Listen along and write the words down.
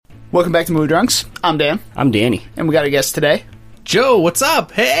Welcome back to Movie Drunks. I'm Dan. I'm Danny. And we got a guest today. Joe, what's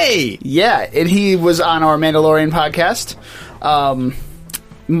up? Hey! Yeah, and he was on our Mandalorian podcast,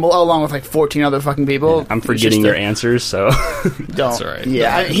 along with like 14 other fucking people. Yeah, I'm forgetting your answers, so... That's all right.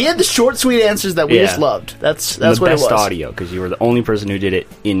 Yeah, he had the short, sweet answers that we just loved. That's what it was. The best audio, because you were the only person who did it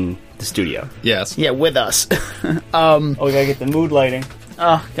in the studio. Yes. Yeah, with us. We gotta get the mood lighting.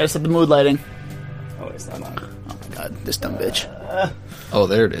 Oh, gotta set the mood lighting. Oh, it's not on. Oh my god, this dumb bitch. Oh,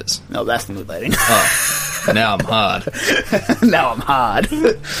 there it is. No, that's the mood lighting. Oh, now I'm hard. Now I'm hard.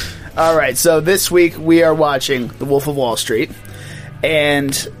 Alright, so this week we are watching The Wolf of Wall Street.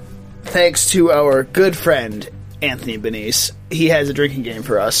 And thanks to our good friend, Anthony Benice, he has a drinking game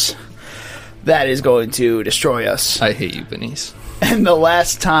for us that is going to destroy us. I hate you, Benice. And the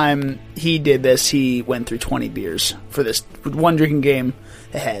last time he did this, he went through 20 beers for this one drinking game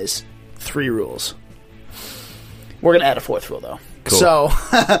that has 3 rules. We're going to add a 4th rule, though. Cool. So,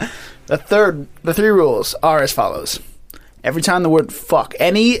 the 3 rules are as follows. Every time the word fuck,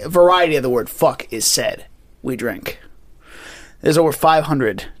 any variety of the word fuck is said, we drink. There's over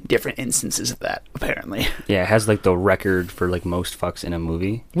 500 different instances of that, apparently. Yeah, it has like the record for like most fucks in a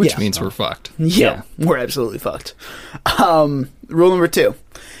movie. Which means we're fucked. Yeah, we're absolutely fucked. Rule number 2.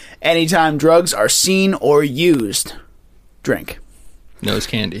 Anytime drugs are seen or used, drink. Nose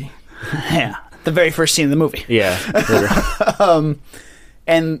candy. Yeah, the very first scene of the movie. Yeah.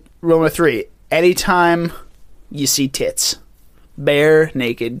 And rule number 3. Anytime you see tits. Bare,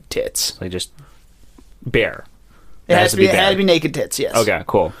 naked tits. Like just bare. It has to be bare. It has to be naked tits, yes. Okay,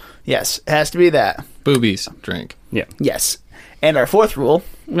 cool. Yes, it has to be that. Boobies. Drink. Yeah. Yes. And our 4th rule,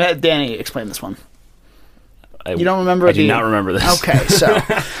 Danny, explain this one. You don't remember? I do not remember this. Okay, so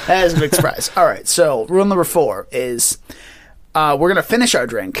that is a big surprise. All right, so rule number 4 is we're going to finish our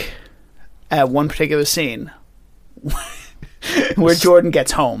drink at one particular scene where Jordan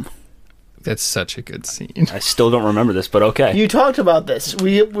gets home. That's such a good scene. I still don't remember this, but okay. You talked about this.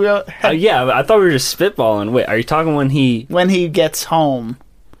 Yeah, I thought we were just spitballing. Wait, are you talking when he gets home?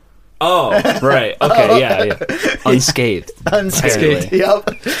 Oh, right. Okay, yeah. Unscathed. Unscathed.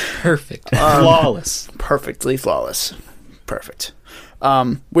 Yep. Perfect. Flawless. Perfectly flawless. Perfect.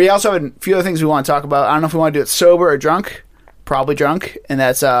 We also have a few other things we want to talk about. I don't know if we want to do it sober or drunk. Probably drunk. And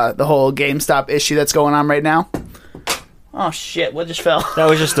that's the whole GameStop issue that's going on right now. Oh, shit. What just fell? That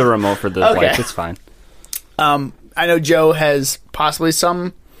was just the remote for the lights. It's fine. I know Joe has possibly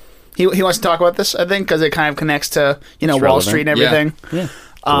some... He wants to talk about this, I think, because it kind of connects to, Wall relevant. Street and everything. Yeah.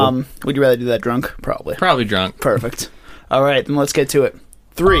 Cool. Would you rather do that drunk? Probably. Probably drunk. Perfect. All right, then let's get to it.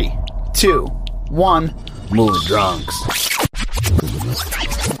 3, 2, 1. Movie Drunks.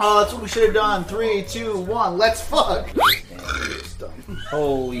 Oh, that's what we should have done. 3, 2, 1. Let's fuck.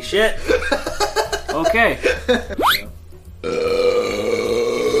 Holy shit. Okay.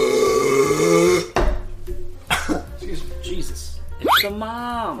 Jesus. It's the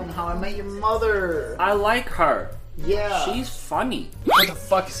mom. From How I Met Your Mother. I like her. Yeah. She's funny. What the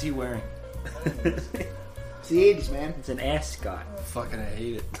fuck is he wearing? It's the 80s, man. It's an ascot. Fucking I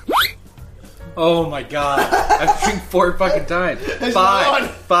hate it. Oh my god. I've drank 4 fucking times.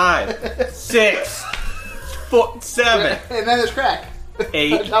 5, 6, 7, And then there's crack.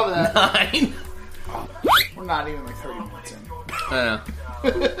 8, On top of that. 9. We're not even like 30 minutes in. I know.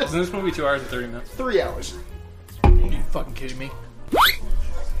 Isn't this movie 2 hours and 30 minutes? 3 hours. Are you fucking kidding me?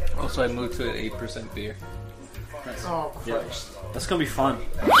 Also, I moved to an 8% beer. Oh, Christ. That's gonna be fun.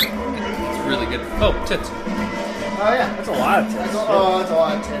 It's really good. Oh, tits. Oh, yeah. That's a lot of tits. Oh, that's a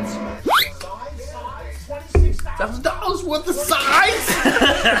lot of tits. $1,000 worth of size?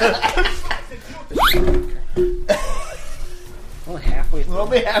 Only halfway through. We're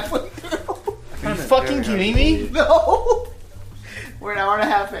only halfway through. Are you fucking kidding me? No. We're an hour and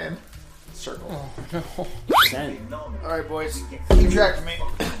a half in. Circle. Oh, no. Alright, boys. Keep track for me.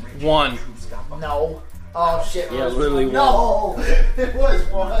 1. No. Oh, shit. Yeah, literally No. It was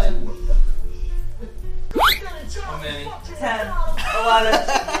 1. How many? 10. 11.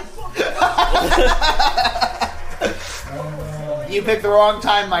 You picked the wrong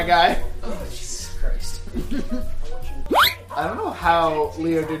time, my guy. Oh, Jesus Christ. I don't know how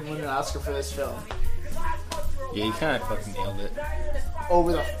Leo didn't win an Oscar for this film. Yeah, you kind of fucking nailed it.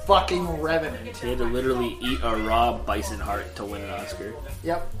 Over the fucking Revenant. He had to literally eat a raw bison heart to win an Oscar.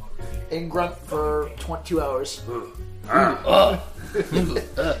 Yep. And grunt for 22 hours.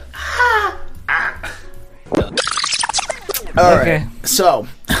 Alright, so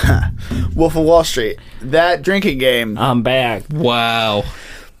Wolf of Wall Street. That drinking game. I'm back. Wow.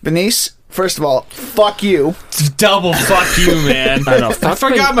 Benice, First of all, fuck you. Double fuck you, man. I know. I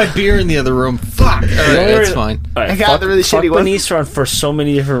forgot my beer in the other room. Fuck. All right, that's fine. All right, I got the really shitty one. Benicio for so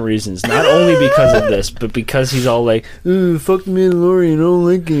many different reasons. Not only because of this, but because he's all like, "Ooh, fuck the Mandalorian, I don't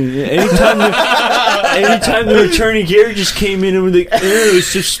like it." Anytime the returning gear just came in and was like, "Oh, it's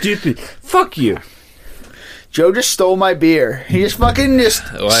so stupid." Fuck you. Joe just stole my beer. He just fucking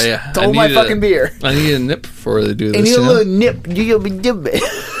stole my fucking beer. I need a nip before they do this. And you You know? little nip. You'll be dipping.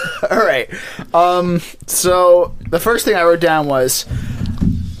 All right. So the first thing I wrote down was,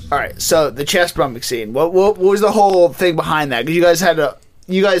 all right. So the chest bumping scene. What was the whole thing behind that? Because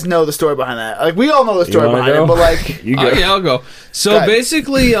you guys know the story behind that. Like, we all know the story wanna behind go? it, but like, You go. Yeah, I'll go. So Go ahead.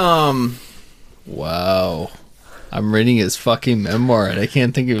 basically, wow. I'm reading his fucking memoir and I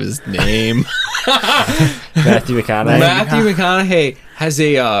can't think of his name. Matthew McConaughey. Matthew McConaughey has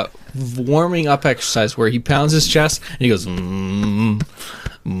a warming up exercise where he pounds his chest and he goes,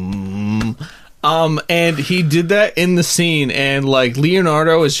 and he did that in the scene, and like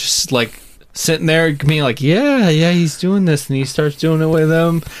Leonardo is just like sitting there being like, yeah, he's doing this, and he starts doing it with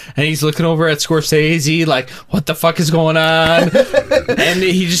him, and he's looking over at Scorsese like, what the fuck is going on? And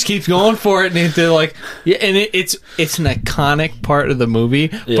he just keeps going for it, and they're like, yeah, and it's an iconic part of the movie,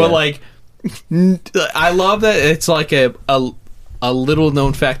 Yeah. but like, I love that it's like a little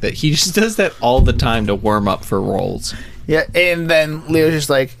known fact that he just does that all the time to warm up for roles. yeah. And then Leo's just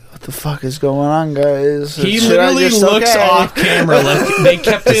like, what the fuck is going on, guys? He Should I literally just- looks okay. off camera like they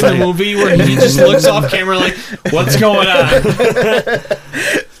kept it in the movie where he just looks off camera like, what's going on?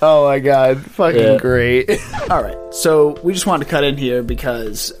 Oh my god, fucking Yeah. great. All right, so we just wanted to cut in here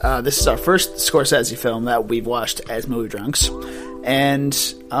because this is our first Scorsese film that we've watched as movie drunks, and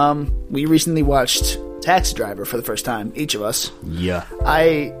we recently watched Taxi Driver for the first time, each of us. Yeah.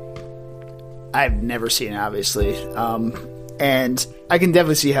 I've never seen it, obviously, and I can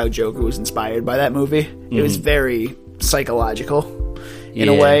definitely see how Joker was inspired by that movie. It was very psychological in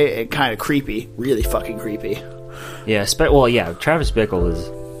a Yeah. way, and kind of creepy, really fucking creepy. Yeah. Travis Bickle is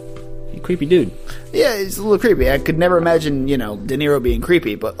a creepy dude. Yeah, it's a little creepy. I could never imagine, De Niro being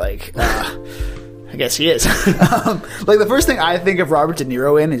creepy, but like, I guess he is. Like, the first thing I think of Robert De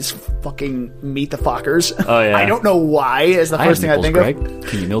Niro in is fucking Meet the Fockers. Oh, yeah. I don't know why is the first thing I think Greg. of.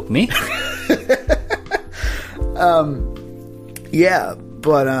 Can you milk me? Yeah,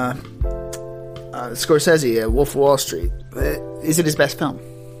 but Scorsese, Wolf of Wall Street, is it his best film?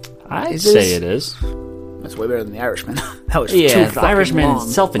 I'd Is say this- it is. That's way better than The Irishman. That was Yeah, too The fucking Irishman is long.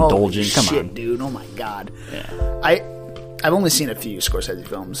 self-indulgent. Holy Come shit, on. dude. Oh my god. Yeah. I've only seen a few Scorsese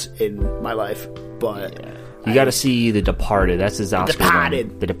films in my life, but You got to see The Departed. That's his Oscar. Departed.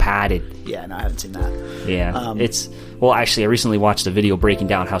 One. The Departed. yeah, no, I haven't seen that. Yeah, actually, I recently watched a video breaking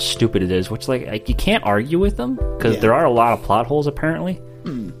down how stupid it is, which like you can't argue with them because Yeah. there are a lot of plot holes apparently.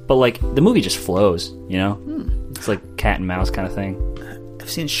 But like the movie just flows, It's like cat and mouse kind of thing. I've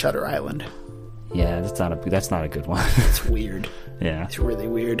seen Shutter Island. Yeah, that's not a good one. It's weird. Yeah, It's really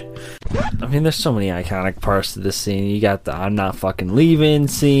weird. I mean, there's so many iconic parts to this scene. You got the "I'm not fucking leaving"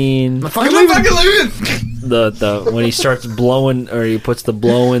 scene. Fucking I'm leaving. fucking leaving! The when he starts blowing, or he puts the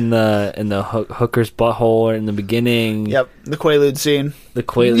blow in the hooker's butthole in the beginning. Yep, the Quaalude scene. The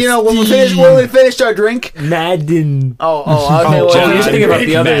Quaalude. When we finished our drink. Madden. Oh, okay. Oh, well, Joe, you're God. thinking about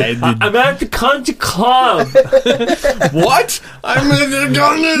the other. Madden. I'm at the country club. What? I'm in the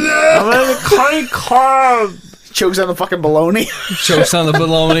gun I'm at the country club. chokes on the fucking bologna. Chokes on the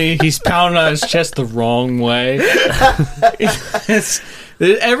bologna. He's pounding on his chest the wrong way.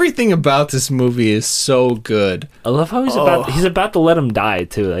 Everything about this movie is so good. I love how he's about to let him die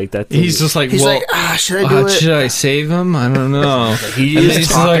too. Like that. He's just like, He's well, like, should I do it? should I save him? I don't know. He And is he's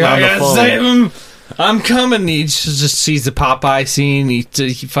talking like, on I the gotta phone. save him. I'm coming. He just sees the Popeye scene. He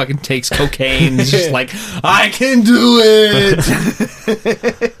fucking takes cocaine. He's just like, I can do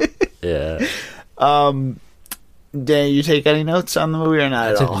it. Yeah. Dan, you take any notes on the movie or not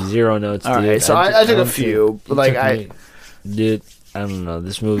I at took all? 0 notes. All dude. right, so I took a don't few. think- Like, it took me- dude, I don't know.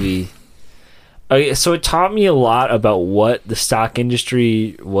 This movie. Okay, so it taught me a lot about what the stock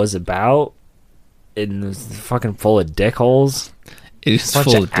industry was about. It was fucking full of dickholes. It's Bunch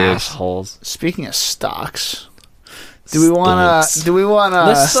full of of dicks. assholes. Speaking of stocks, do we wanna? Let's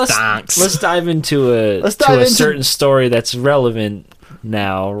dive into Let's dive into- certain story that's relevant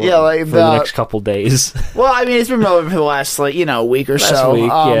now. Yeah, like for the- the next couple days. Well, I mean, it's been relevant for the last week or Last so.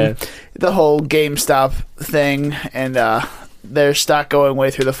 week, yeah. The whole GameStop thing and their stock going way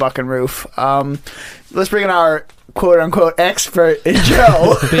through the fucking roof. Let's bring in our quote-unquote expert,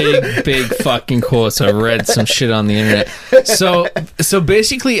 Joe. Big fucking quotes. I read some shit on the internet. So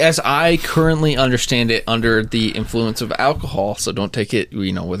basically, as I currently understand it, under the influence of alcohol, so don't take it,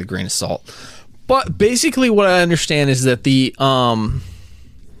 with a grain of salt. But basically, what I understand is that the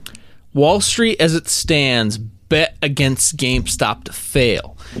Wall Street, as it stands, bet against GameStop to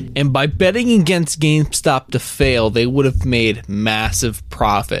fail. And by betting against GameStop to fail, they would have made massive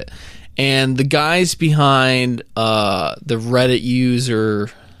profit. And the guys behind the Reddit user,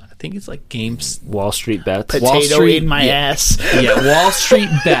 I think it's like Wall Street Bets. Potato in my ass. Yeah, Wall Street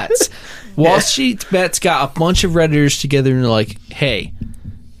Bets. Wall Street Bets got a bunch of Redditors together and they're like, hey,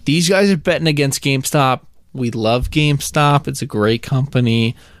 these guys are betting against GameStop. We love GameStop. It's a great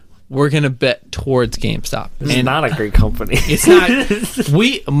company. We're going to bet towards GameStop. It's not a great company. It's not.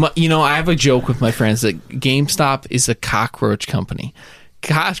 I have a joke with my friends that GameStop is a cockroach company.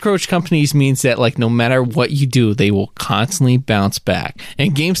 Cockroach companies means that no matter what you do, they will constantly bounce back.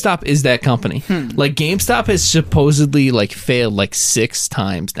 And GameStop is that company. GameStop has supposedly failed 6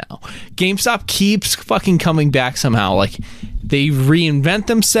 times now. GameStop keeps fucking coming back somehow. They reinvent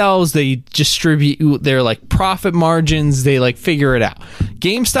themselves, they distribute their profit margins, they figure it out.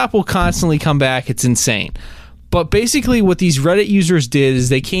 GameStop will constantly come back. It's insane. But basically what these Reddit users did is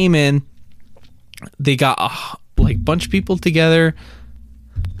they came in, they got a bunch of people together.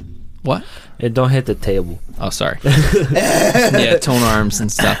 What? Don't hit the table. Oh, sorry. Yeah, tone arms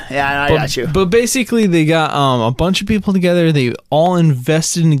and stuff. Yeah, I got you. But basically, they got a bunch of people together. They all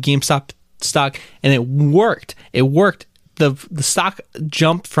invested in the GameStop stock, and it worked. It worked. The stock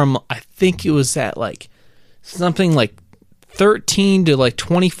jumped from, I think it was at something like $13 to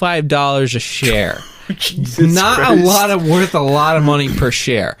 $25 a share. Not Christ. Worth a lot of money per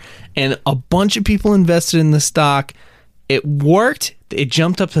share. And a bunch of people invested in the stock. It worked. It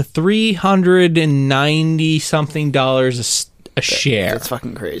jumped up to $390 something a share. That's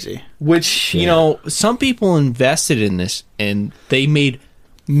fucking crazy. Which, some people invested in this and they made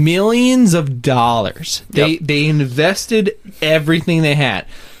millions of dollars. They invested everything they had.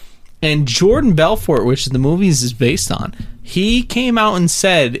 And Jordan Belfort, which the movies is based on, he came out and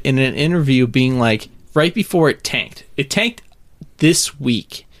said in an interview being right before it tanked this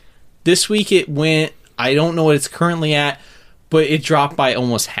week. This week it went, I don't know what it's currently at, but it dropped by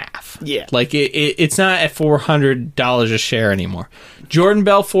almost half. Yeah. It's not at $400 a share anymore. Jordan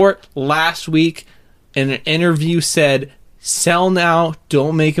Belfort last week in an interview said, sell now,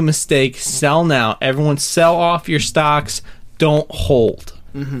 don't make a mistake, sell now. Everyone sell off your stocks, don't hold.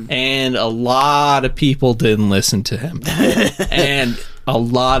 Mm-hmm. And a lot of people didn't listen to him. And a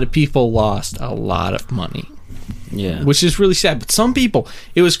lot of people lost a lot of money. Yeah. Which is really sad. But some people,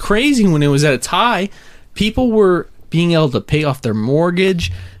 it was crazy when it was at its high. People were being able to pay off their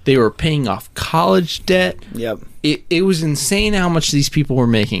mortgage. They were paying off college debt. Yep. It was insane how much these people were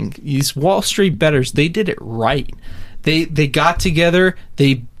making. These Wall Street bettors, they did it right. They got together.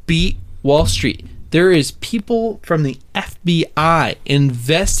 They beat Wall Street. There is people from the FBI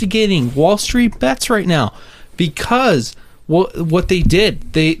investigating Wall Street bets right now because what they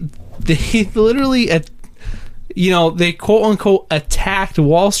did. They literally they quote unquote attacked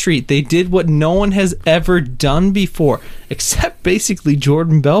Wall Street. They did what no one has ever done before, except basically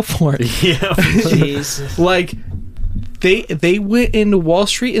Jordan Belfort. Yeah, Jesus. They went into Wall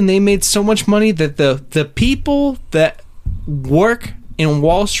Street and they made so much money that the people that work in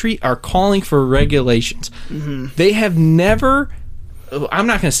Wall Street are calling for regulations. Mm-hmm. They have never, I'm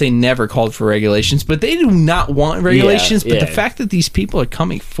not going to say never called for regulations, but they do not want regulations. But the fact that these people are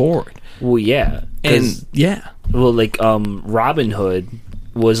coming forward. Well, yeah. And yeah. Well, Robinhood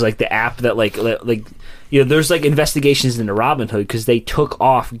was the app that there's investigations into Robinhood because they took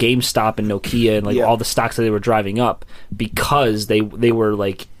off GameStop and Nokia and all the stocks that they were driving up because they were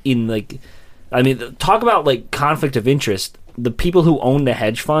talk about conflict of interest. The people who owned the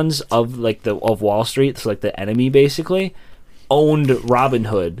hedge funds of of Wall Street, so the enemy basically, owned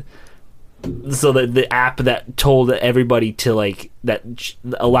Robinhood. So the app that told everybody to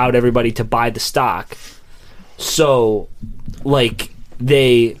allowed everybody to buy the stock. So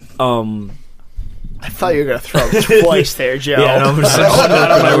they I thought you were gonna throw up twice there, Joe. Yeah, no, I'm just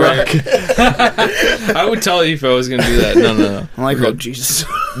not on my work. I would tell you if I was gonna do that. No. I'm oh Jesus.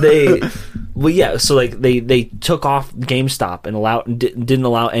 So they took off GameStop and didn't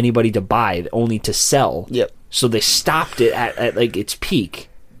allow anybody to buy, only to sell. Yep. So they stopped it at its peak.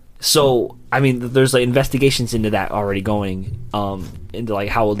 So there's investigations into that already going into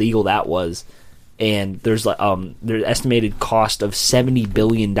how illegal that was, and there's there's estimated cost of $70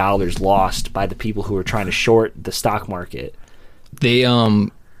 billion lost by the people who were trying to short the stock market. They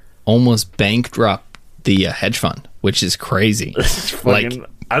almost the hedge fund, which is crazy. Fucking,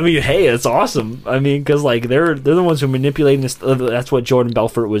 I mean, hey, it's awesome. I mean, because like they're the ones who are manipulating this. That's what Jordan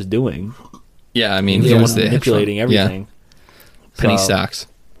Belfort was doing. Yeah, I mean, He he was was the hedge manipulating fund. Yeah. everything. Penny So- stocks,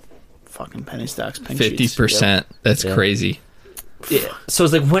 Fucking penny stocks, pink sheets. 50%. That's Yeah. crazy. Yeah. So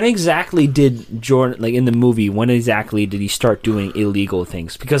it's like, when exactly did Jordan, like in the movie, when exactly did he start doing illegal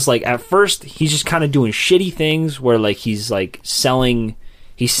things? Because like at first he's just kind of doing shitty things where like he's selling,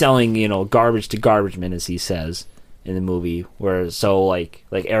 you know, garbage to garbage men, as he says in the movie. Where so like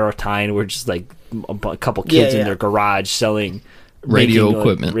Aerotine were just like a couple kids Yeah, in yeah. their garage selling Radio making, like,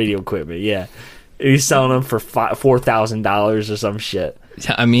 equipment. radio equipment. Yeah, he's selling them for $4,000 or some shit.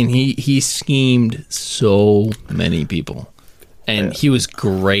 I mean, he schemed so many people. And he was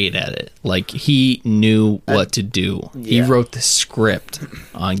great at it. Like, he knew what to do. He Yeah. wrote the script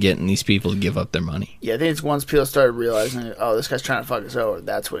on getting these people to give up their money. Yeah, I think it's once people started realizing, oh, this guy's trying to fuck us over,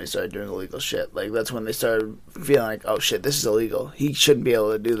 that's when he started doing illegal shit. Like, that's when they started feeling like, oh shit, this is illegal. He shouldn't be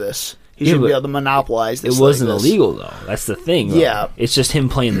able to do this. He Yeah, shouldn't be but able to monopolize this. It wasn't like this. illegal though. That's the thing. Though. Yeah. It's just him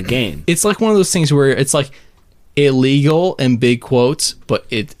playing the game. It's like one of those things where it's like illegal in big quotes, but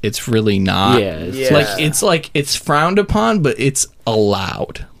it's really not. Yeah, it's Yeah. It's frowned upon, but it's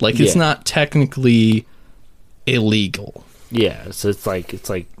allowed. Like, it's Yeah. not technically illegal. Yeah, so it's like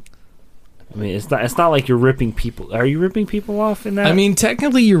I mean, it's not like you're ripping people. Are you ripping people off in that? I mean,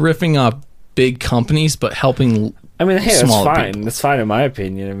 technically you're ripping off big companies, but helping. hey, that's smaller fine. people. That's fine in my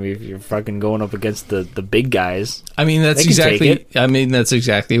opinion. I mean, if you're fucking going up against the big guys, I mean, that's They can take exactly. I mean, that's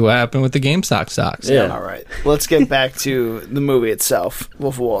exactly what happened with the GameStop stocks. Yeah. All right, let's get back to the movie itself,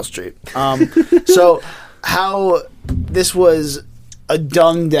 Wolf of Wall Street. So, how this was a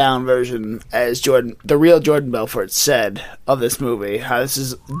dumbed down version, as the real Jordan Belfort said of this movie. How this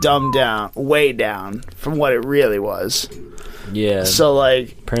is dumbed down, way down from what it really was. yeah. So,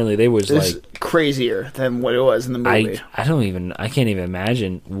 like, apparently they was it's like crazier than what it was in the movie. I can't even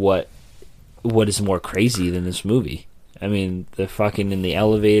imagine what is more crazy than this movie. I mean, the fucking in the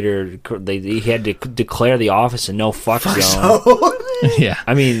elevator, he had to declare the office a no fuck zone. Yeah.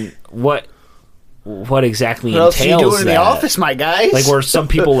 I mean, what exactly What else are you entails doing in that? the office, my guys? Like, were some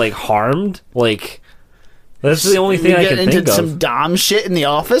people like harmed? Like, that's the only thing you I get can into think of. some Dom shit in the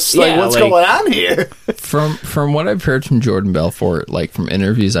office? Yeah, Like, what's like- going on here? From what I've heard from Jordan Belfort, like from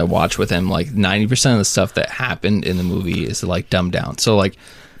interviews I watched with him, like 90% of the stuff that happened in the movie is like dumbed down. So like,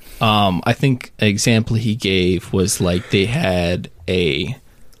 I think an example he gave was like they had a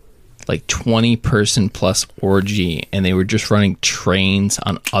like 20-person plus orgy, and they were just running trains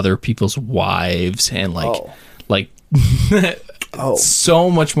on other people's wives, and like so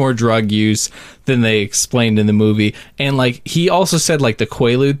much more drug use than they explained in the movie. And like he also said like the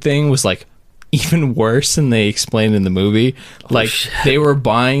Quaalude thing was like even worse than they explained in the movie. Like they were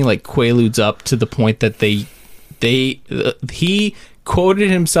buying like Quaaludes up to the point that he quoted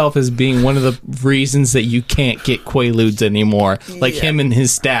himself as being one of the reasons that you can't get Quaaludes anymore. Like him and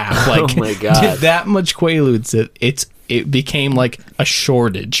his staff like Oh my God. did that much Quaaludes that it became like a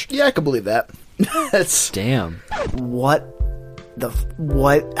shortage. Yeah, I can believe that. That's Damn. what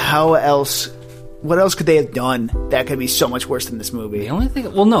else could they have done that could be so much worse than this movie? The only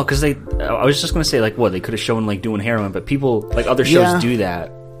thing, well, no, because I was just gonna say like, what they could have shown like doing heroin, but people like other shows Yeah. do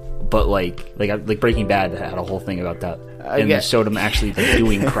that, but like Breaking Bad had a whole thing about that, and they get- showed them actually like,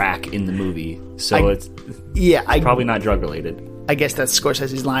 doing crack in the movie, so it's Yeah, probably not drug related. I guess that's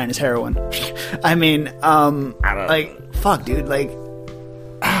Scorsese's line is heroin. I mean, don't like, fuck, dude, like,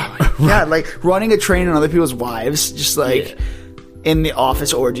 oh my God, like, running a train on other people's wives, just, like, in the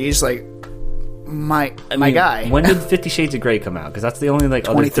office orgies, like, my guy. When did 50 Shades of Grey come out? Because that's the only like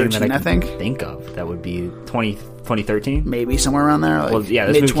other thing that 2013, I I can think of. That would be 2013. Maybe somewhere around there. Like Well, yeah,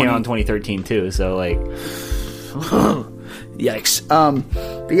 this movie came out in mid-20 2013 too. So like, Yikes.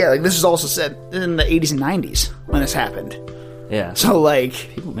 But yeah, like, this was also said in the 80s and 90s when this happened. yeah. So, like,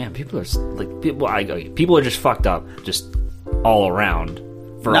 People are like people are just fucked up, just all around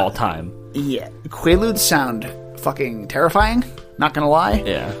for all time. yeah, Quaaludes sound fucking terrifying, not gonna lie.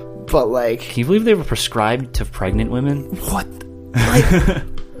 Yeah. But, like, Can you believe they were prescribed to pregnant women? what? Like,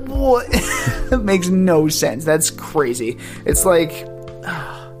 what? That makes no sense. That's crazy. It's like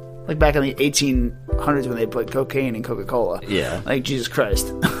back in the 1800s when they put cocaine in Coca-Cola. Yeah. Like, Jesus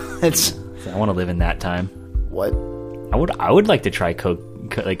Christ. It's I want to live in that time. what? I would like to try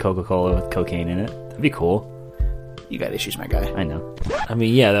like Coca-Cola with cocaine in it. That'd be cool. You got issues, my guy. I know. I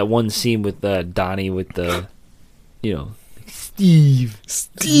mean, yeah, that one scene with Donnie with the, you know, Steve,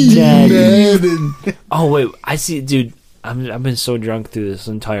 Daddy. Oh wait, I see, dude. I've been so drunk through this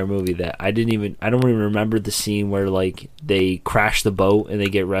entire movie that I don't even remember the scene where like they crash the boat and they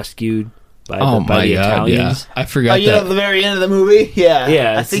get rescued by Oh the, by my the god! Yeah, Italians. I Oh, forgot you know, that. the very end of the movie? Yeah.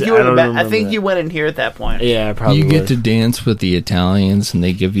 Yeah, I think it's- you I were don't I remember think that. you went in here at that point. Yeah, I probably You get would. to dance with the Italians, and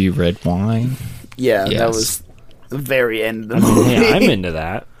they give you red wine. Yeah, that Yes. was the very end of the I mean, movie. yeah, I'm into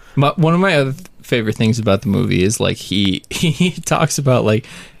that. One of my other favorite things about the movie is like he talks about like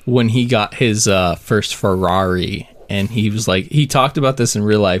when he got his first Ferrari, and he was like, he talked about this in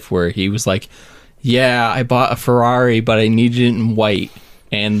real life where he was like, yeah, I bought a Ferrari, but I needed it in white.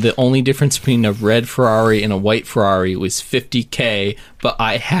 And the only difference between a red Ferrari and a white Ferrari was $50K, but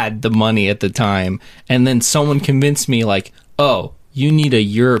I had the money at the time. And then someone convinced me like, oh, you need a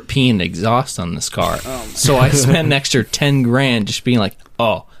European exhaust on this car. So I spent an extra 10 grand just being like,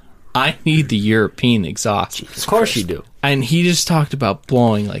 oh, I need the European exhaust. Of course you do. And he just talked about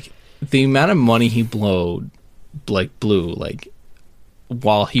blowing like the amount of money he blew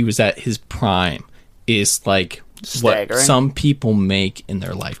while he was at his prime is like what Staggering. some people make in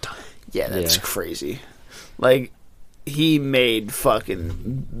their lifetime. Yeah, that's Yeah. crazy. Like, he made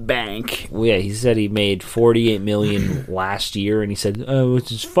fucking bank. Well, yeah, he said he made 48 million last year, and he said, "Oh, it's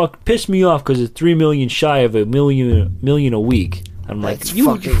just pissed me off because it's 3 million shy of a million a week." I'm like, That's you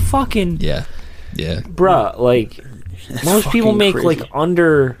fucking- fucking Yeah. bruh, like most people fucking make crazy. like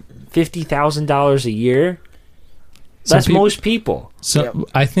under $50,000 a year. Some That's peop- most people. So Yep.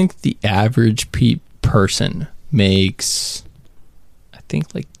 I think the average person makes, I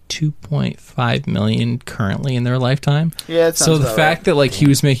think, like 2.5 million currently in their lifetime. Yeah, it So sounds the about fact that like he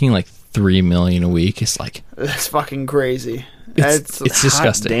was making like 3 million a week is like right. That's fucking crazy. it's That's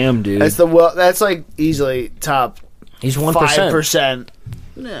disgusting. Damn, dude. that's that's like easily top He's 1%. 5%.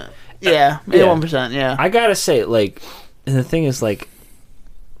 Yeah, maybe Yeah. 1%. Yeah, I gotta say, like, and the thing is, like,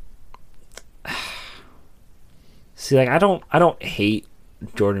 see, like, I don't hate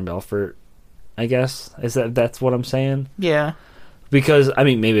Jordan Belfort. I guess that's what I'm saying. yeah. Because I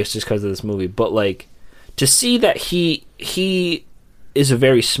mean, maybe it's just because of this movie, but like, to see that he is a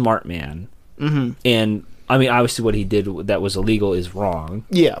very smart man, and I mean, obviously, what he did that was illegal is wrong.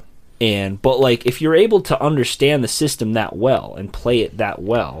 Yeah. But like, if you're able to understand the system that well and play it that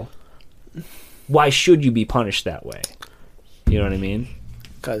well, why should you be punished that way? You know what I mean?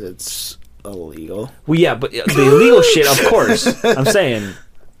 Because it's illegal. Well, yeah, but the illegal shit, of course. I'm saying,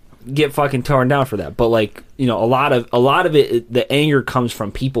 get fucking torn down for that. But like, you know, a lot of it, the anger comes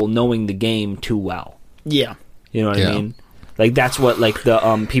from people knowing the game too well. Yeah. You know what Yeah. I mean? Like that's what like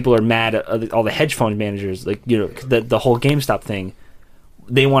the people are mad at all the hedge fund managers. Like, you know, the whole GameStop thing.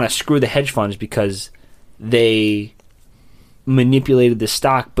 They want to screw the hedge funds because they manipulated the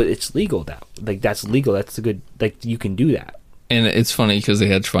stock, but it's legal. That's legal. That's a good, like, you can do that. And it's funny because they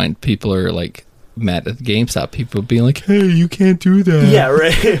had to find people are like mad at the GameStop people being like, hey, you can't do that. Yeah,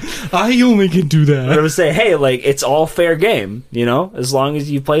 right. I only can do But I that. would say, hey, like, it's all fair game, you know? As long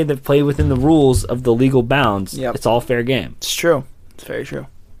as you play within the rules of the legal bounds, Yep. it's all fair game. It's true. It's very true.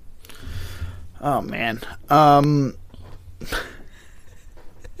 Oh, man.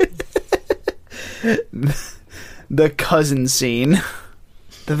 The cousin scene.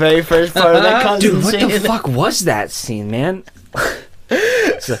 The very first part of that cousin Dude, what scene. the fuck was that scene, man?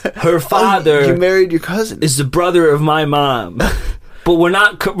 Her You father married your cousin. is the brother of my mom, but we're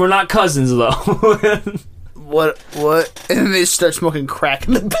not cousins though. What? And then they start smoking crack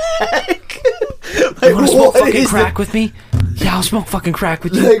in the back. You want to smoke what fucking is crack with me? Yeah, I'll smoke fucking crack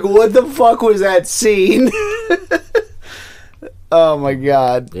with you. Like, what the fuck was that scene? Oh my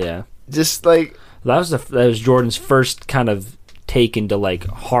god. Yeah, Just like, that was Jordan's first kind of take into like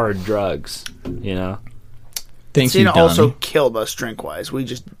hard drugs. You know? Thank scene you, Donnie. also killed us drink wise. We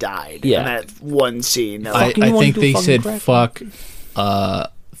just died. Yeah. In that one scene. That was- I Fucking you wanna think do they fucking said crack? fuck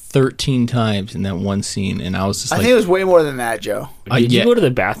 13 times in that one scene, and I was just I like, think it was way more than that, Joe. Did yeah. you go to the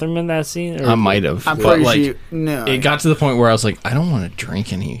bathroom in that scene? Or I might have. I'm but, pretty like, sure. No. it got to the point where I was like, I don't want to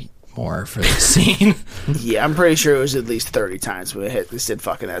drink anymore for this scene. Yeah, I'm pretty sure it was at least 30 times we said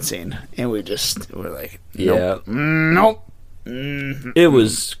fucking that scene, and we're like, nope. Yeah, Nope. it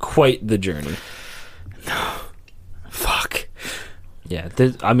was quite the journey. Fuck. Yeah,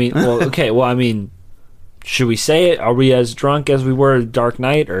 I mean, well, okay, well, I mean, should we say it? Are we as drunk as we were at Dark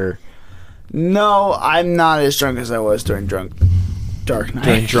Knight, or No, I'm not as drunk as I was during Dark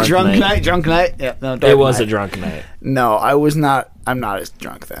Night. During Drunk Night. Drunk Night. Yeah, no, Dark it was Night. a drunk night? No, I was not. I'm not as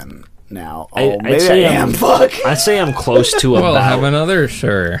drunk then. Now, I'd maybe I say am. Fuck. I'd say I'm close to Well, have about. another,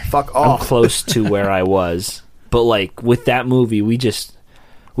 sir. Fuck I'm off. close to where I was, but like with that movie, we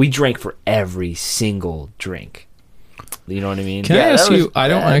drank for every single drink. You know what I mean? Can Yeah, I ask that was you? I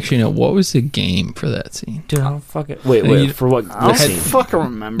don't bad. actually know what was the game for that scene. Dude, I don't fucking wait. You- For what? I What don't scene? fucking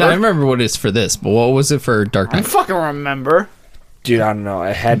remember. No, I remember what it is for this, but what was it for Dark I Knight? fucking remember. Dude, I don't know.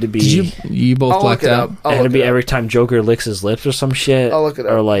 It had to be. You both I'll blacked look it out? up. It had to be every time Joker licks his lips or some shit. I'll look it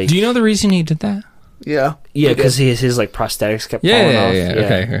up. Or like, Do you know the reason he did that? Yeah. yeah, He because did. his like prosthetics kept falling off.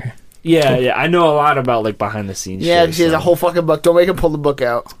 Okay. Yeah. I know a lot about like behind the scenes. Yeah, shit, she has so- a whole fucking book. Don't make him pull the book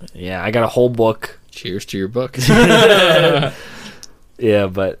out. Yeah, I got a whole book. Cheers to your book. Yeah,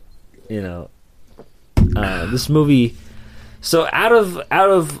 but you know, this movie. So out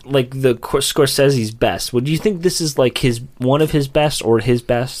of like the Scorsese's best, would you think this is like one of his best or his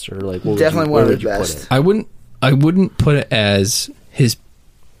best or like what Definitely where one of would his you put best. it? I wouldn't put it as his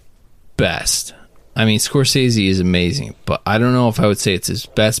best. I mean, Scorsese is amazing, but I don't know if I would say it's his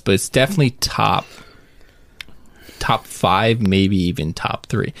best, but it's definitely top 5, maybe even top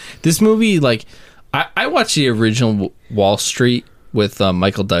 3. This movie, like, I watched the original Wall Street with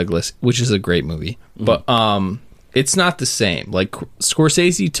Michael Douglas, which is a great movie, but it's not the same. Like,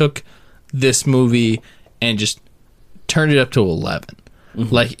 Scorsese took this movie and just turned it up to 11.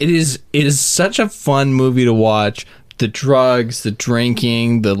 Like, it is such a fun movie to watch. The drugs, the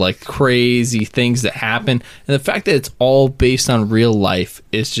drinking, the like crazy things that happen, and the fact that it's all based on real life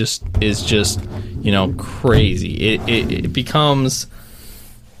is just you know, crazy. It becomes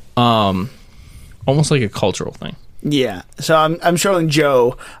almost like a cultural thing. Yeah. So I'm showing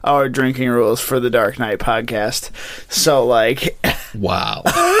Joe our drinking rules for the Dark Knight podcast. So like, Wow.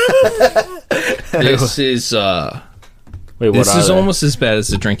 This is Wait, what this are is they? almost as bad as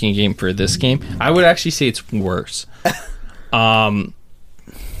the drinking game for this game. I would actually say it's worse.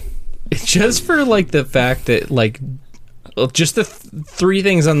 It's just for like the fact that like just the 3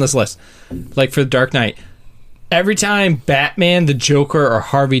 things on this list. Like for the Dark Knight, every time Batman, the Joker, or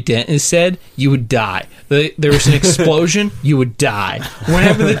Harvey Dent is said, you would die. There was an explosion, you would die.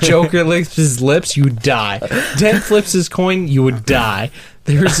 Whenever the Joker licks his lips, you would die. Dent flips his coin, you would die.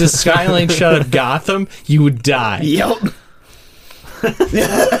 There's a skyline shot of Gotham, you would die. yep.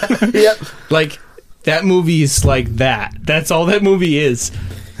 Yep. Like, that movie is like that. That's all that movie is.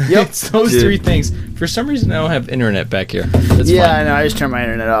 Yep. It's those 3 things. For some reason, I don't have internet back here. That's Yeah, fine. I know. I just turned my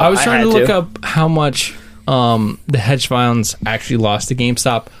internet off. I was trying had to look up how much the hedge funds actually lost to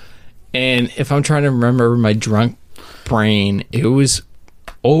GameStop, and if I'm trying to remember my drunk brain, it was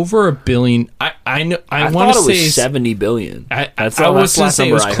over $1 billion. I know. I want thought to it say was 70 billion. I was going to say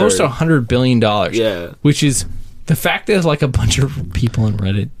it was close to $100 billion. Yeah. Which is the fact that like a bunch of people on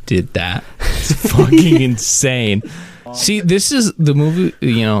Reddit did that. It's fucking insane. See, this is the movie.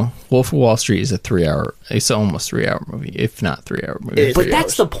 You know, Wolf of Wall Street is a 3-hour. It's almost 3-hour movie, if not 3-hour movie. It- But 3 that's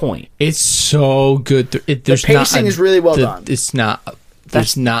hours. the point. It's so good. There's pacing is really well done. It's not.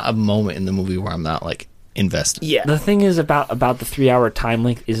 There's not a moment in the movie where I'm not like invested. Yeah. The thing is about the 3-hour time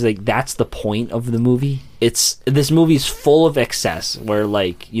length is like that's the point of the movie. This movie's full of excess where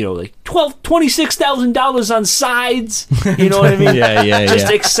like, you know, like $26,000 on sides. You know what I mean? Yeah. Just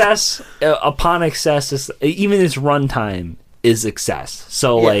excess upon excess. Even its runtime is excess.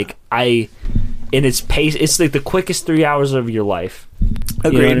 So Yeah. like in its pace, it's like the quickest 3 hours of your life. You know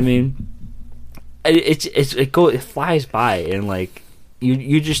Agreed. what I mean? It flies by, and like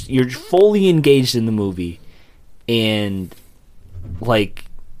you're fully engaged in the movie, and like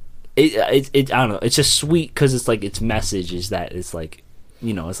it I don't know, it's just sweet because it's like its message is that it's like,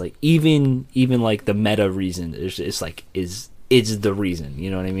 you know, it's like even like the meta reason it's like is the reason, you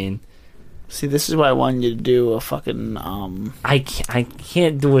know what I mean? See, this is why I wanted you to do a fucking I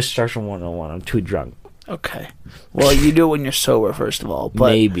can't do a Structure 101. I'm too drunk. Okay. Well, you do it when you're sober, first of all.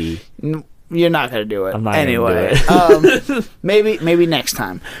 But Maybe. you're not gonna do it. I'm not gonna anyway. do Maybe next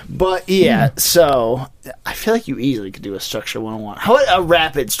time. But yeah, so I feel like you easily could do a Structure 101. How about a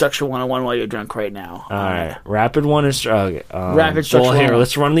rapid Structure 101 while you're drunk right now? All right, rapid one is okay. Rapid Structure Well, here, 101.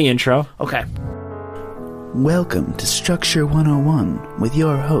 let's run the intro. Okay. Welcome to Structure 101 with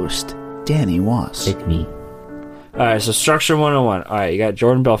your host, Danny Wass. Me. All right, so Structure 101. All right, you got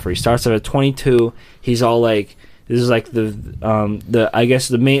Jordan Belfort. He starts off at 22. He's all like, this is like the I guess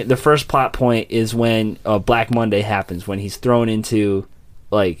the first plot point is when Black Monday happens, when he's thrown into,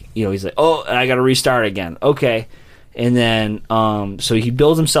 like, you know, he's like, oh, I got to restart again. Okay, and then so he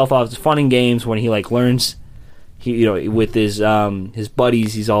builds himself up. It's fun and games when he like learns. He, you know, with his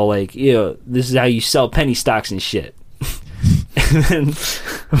buddies, he's all like, you know, this is how you sell penny stocks and shit. And then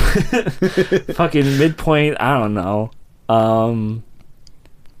fucking midpoint, I don't know.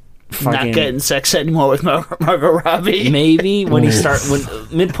 Not getting sex anymore with Margot Robbie. Maybe when when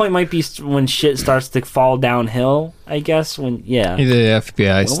midpoint might be when shit starts to fall downhill, I guess. When Either the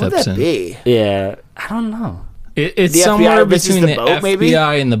FBI What would steps that in. be? yeah, I don't know. It's The somewhere FBI versus between the the boat, FBI maybe?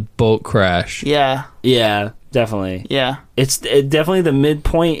 and the boat crash. Yeah. Yeah, definitely. Yeah. It's definitely the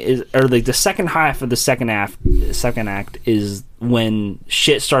midpoint is, or like the second half of the second act is when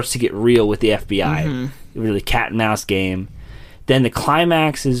shit starts to get real with the FBI. Really cat and mouse game. Then the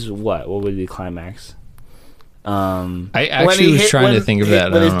climax is what? What would be the climax? I actually was trying to think of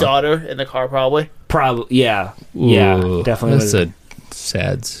that. With his daughter in the car, probably. Probably, yeah. Ooh, Yeah, definitely. That's a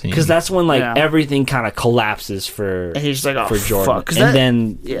sad scene. Because that's when everything kind of collapses for And he's just like, oh, for Jordan. fuck. And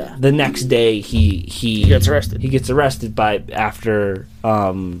then yeah. the next day he gets arrested. He gets arrested after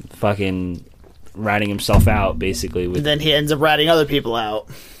fucking ratting himself out, basically. And then he ends up ratting other people out.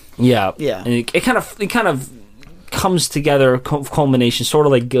 Yeah. Yeah. And it kind of comes together, culmination, sort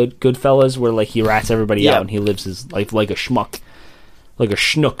of like Goodfellas, where like he rats everybody out and he lives his life like a schmuck, like a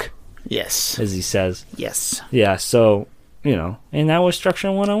schnook, Yes. as he says. Yes. Yeah. So and that was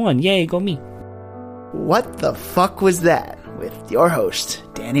Structure 101. Yay, go me. What the fuck was that? With your host,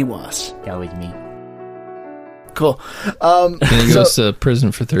 Danny Was. Yeah, like me. Cool. And he goes to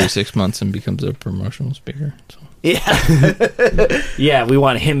prison for 36 months and becomes a promotional speaker. So. Yeah. Yeah, we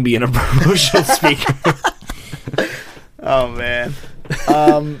want him being a promotional speaker. Oh, man.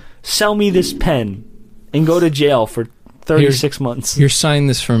 Sell me this pen and go to jail for 36 months. Here, sign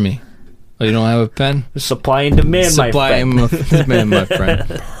this for me. Oh, you don't have a pen? Supply and demand, Supply my friend. and demand, my friend.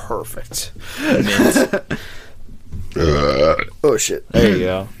 Perfect. Oh, shit. There you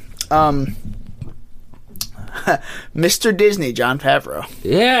go. Mr. Disney, Jon Favreau.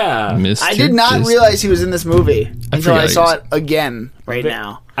 Yeah. Mr. I did not Disney. realize he was in this movie until forgot I he saw was- it again right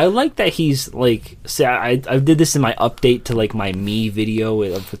now. I like that he's like, say, I did this in my update to like my me video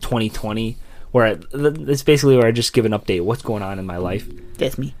of 2020, where it's basically where I just give an update. What's going on in my life?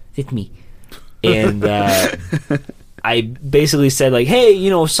 That's me. It's me. And I basically said like,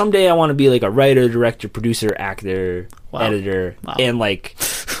 hey, someday I want to be like a writer, director, producer, actor, editor, and like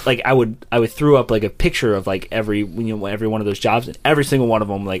I would throw up like a picture of like every one of those jobs, and every single one of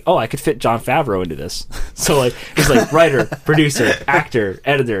them like, oh, I could fit Jon Favreau into this. So like it's like writer, producer, actor,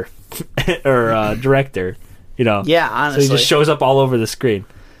 editor, or director. Yeah, honestly. So he just shows up all over the screen.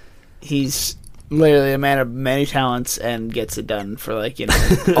 He's literally a man of many talents and gets it done for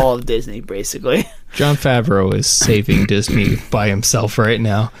all of Disney, basically. Jon Favreau is saving Disney by himself right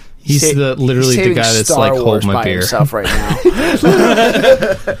now. He's literally the guy that's Star like, Wars hold my by beer. himself right now.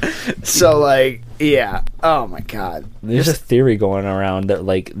 So like, yeah. Oh my god. There's a theory going around that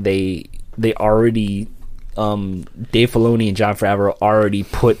like they already Dave Filoni and Jon Favreau already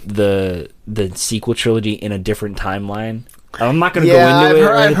put the sequel trilogy in a different timeline. I'm not going to go into it.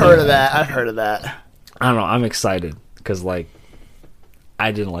 I've heard of that. I've heard of that. I don't know. I'm excited because like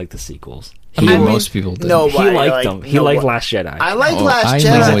I didn't like the sequels. Most people did. He liked them. He liked Last Jedi. I like Last I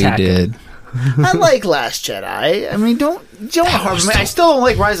Jedi. know he did. I like Last Jedi. I mean, don't harm me. I still don't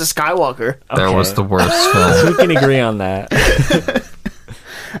like Rise of Skywalker. That was the worst So film. we can agree on that.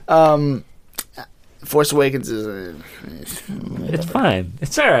 Force Awakens is. It's fine.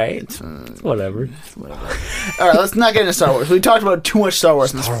 It's all right. It's whatever. All right, let's not get into Star Wars. We talked about too much Star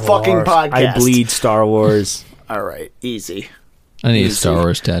Wars in this fucking podcast. I bleed Star Wars. All right, easy. I need a Star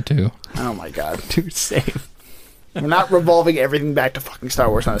Wars tattoo. Oh my god. Dude, same. We're not revolving everything back to fucking Star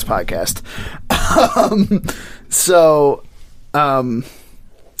Wars on this podcast. I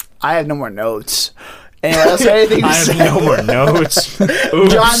have no more notes. Anyone else have anything to I say? have no more notes. Jon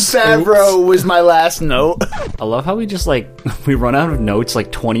Favreau was my last note. I love how we just like we run out of notes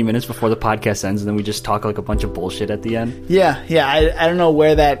like 20 minutes before the podcast ends, and then we just talk like a bunch of bullshit at the end. Yeah. I don't know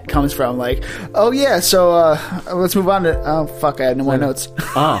where that comes from. Like, oh yeah, so let's move on to. Oh fuck, I have no more notes.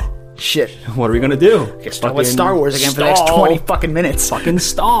 Oh Shit. what are we gonna do? Guess talk about Star Wars again for the next 20 fucking minutes. Fucking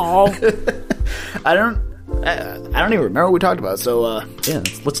stall. I don't even remember what we talked about. So Yeah,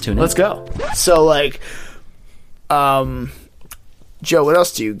 let's tune in. let's go. So like, Joe, what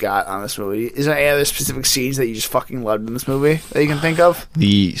else do you got on this movie? Is there any other specific scenes that you just fucking loved in this movie that you can think of?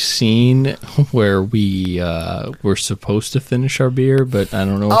 The scene where we were supposed to finish our beer, but I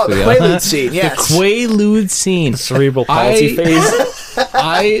don't know Oh, if the we got Quaalude scene. Yes. The Quaalude scene. Cerebral palsy phase.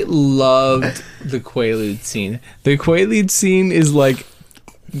 I loved the Quaalude scene. The Quaalude scene is like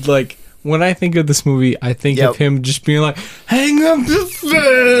when I think of this movie, I think of him just being like, "Hang up the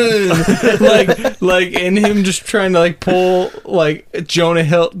phone," like, and him just trying to like pull like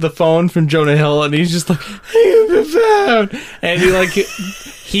the phone from Jonah Hill, and he's just like, "Hang up the phone," and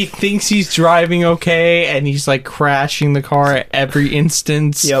he thinks he's driving okay, and he's like crashing the car at every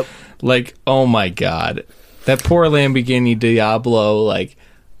instance. Yep. Like, oh my god, that poor Lamborghini Diablo. Like,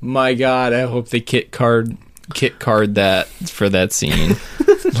 my god, I hope they kit card that for that scene.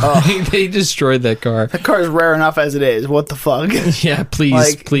 They destroyed that car. The car is rare enough as it is. What the fuck? Yeah, please,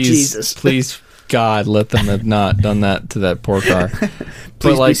 Like, please, Jesus. please God, let them have not done that to that poor car.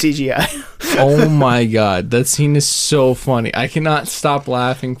 Please like, be CGI. oh my God, that scene is so funny. I cannot stop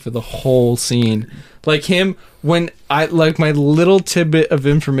laughing for the whole scene. Like him, when I like my little tidbit of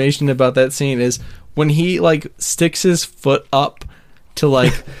information about that scene is when he like sticks his foot up to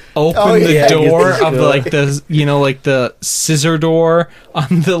like open the door of like the like the scissor door on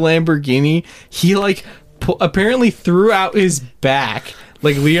the Lamborghini. He like apparently threw out his back.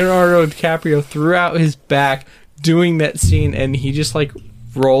 Like Leonardo DiCaprio threw out his back doing that scene, and he just like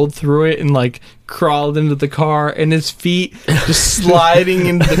rolled through it and like crawled into the car, and his feet just sliding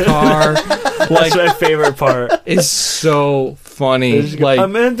into the car. That's my favorite part. It's so funny. Like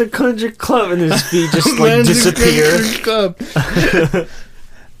I'm at the country club, and his feet just like disappear.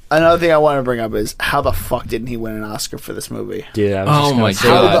 Another thing I want to bring up is how the fuck didn't he win an Oscar for this movie? Dude, oh my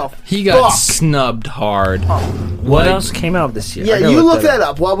God, he got snubbed hard. What else came out this year? Yeah, you look that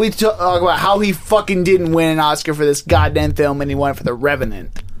up while we talk about how he fucking didn't win an Oscar for this goddamn film, and he won it for The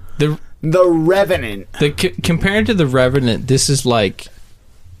Revenant. The Revenant. Compared to The Revenant, this is like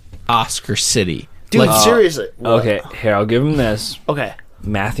Oscar City. Dude, like, seriously. Okay, here, I'll give him this. Okay.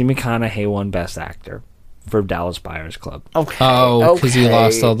 Matthew McConaughey won Best Actor for Dallas Buyers Club. Okay. Oh, because he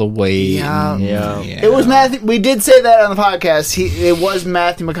lost all the weight. Yeah. It was Matthew. We did say that on the podcast. It was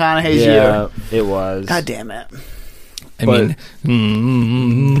Matthew McConaughey's year. It was. God damn it. I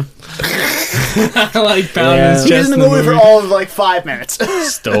like pounding his chest. He was in the movie for all of like 5 minutes.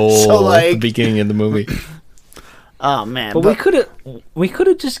 Stole at the beginning of the movie. Oh man! But we could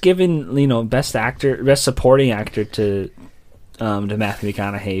have just given Best Supporting Actor to Matthew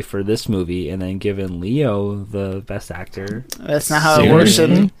McConaughey for this movie, and then given Leo the Best Actor. That's not how it works.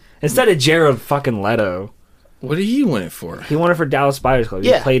 Instead of Jared fucking Leto. What did he win it for? He won it for Dallas Buyers Club.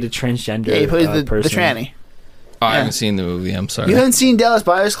 He played a transgender. Yeah, he plays the person. tranny. Oh, I haven't seen the movie. I'm sorry. You haven't seen Dallas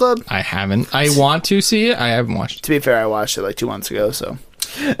Buyers Club? I haven't. I want to see it. I haven't watched it. To be fair, I watched it like 2 months ago. So.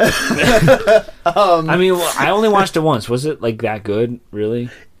 I mean, I only watched it once. Was it like that good? Really?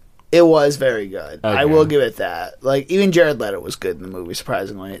 It was very good. Okay. I will give it that. Like, even Jared Leto was good in the movie,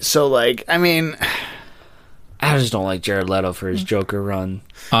 surprisingly. So, like, I mean, I just don't like Jared Leto for his Joker run.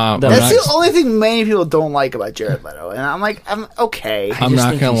 That's the only thing many people don't like about Jared Leto, and I'm like, I'm okay. I'm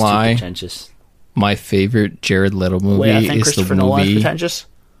not gonna lie. Pretentious. My favorite Jared Leto movie I think is Christopher the Nolan's movie. pretentious.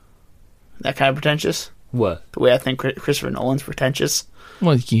 That kind of pretentious. What? The way I think Christopher Nolan's pretentious.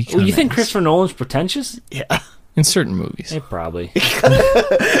 Well, you think Christopher Nolan's pretentious? Yeah. In certain movies. Probably.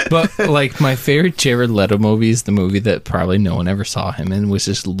 But, like, my favorite Jared Leto movie is the movie that probably no one ever saw him in, was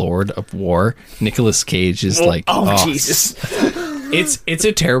just Lord of War. Nicolas Cage is like... Oh, Jesus. It's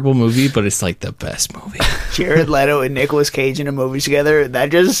a terrible movie, but it's like the best movie. Jared Leto and Nicolas Cage in a movie together,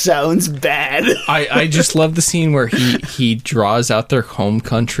 that just sounds bad. I just love the scene where he draws out their home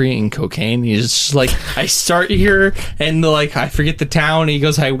country in cocaine. He's just like, I start here, and like, I forget the town. He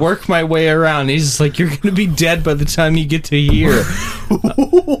goes, I work my way around. He's just like, you're going to be dead by the time you get to here.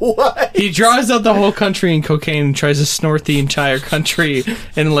 What? He draws out the whole country in cocaine and tries to snort the entire country.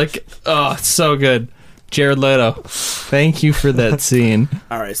 And like, oh, it's so good. Jared Leto, thank you for that scene.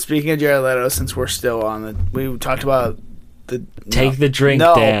 All right, speaking of Jared Leto, since we're still on it, we talked about Take the drink,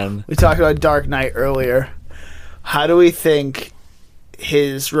 Dan. We talked about Dark Knight earlier. How do we think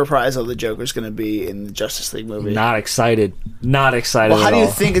his reprisal of the Joker is going to be in the Justice League movie? Not excited. Not excited. Well, how do you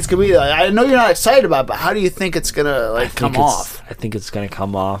think it's going to be? Like, I know you're not excited about it, but how do you think it's going to come off? I think it's going to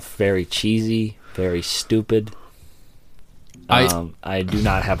come off very cheesy, very stupid. I do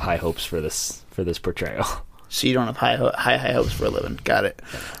not have high hopes for this portrayal. So you don't have high hopes for a living. Got it.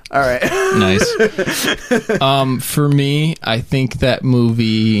 All right. Nice. For me, I think that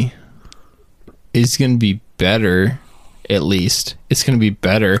movie is going to be better. At least it's going to be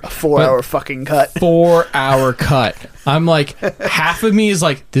better. A 4-hour fucking cut. 4-hour cut. I'm like, half of me is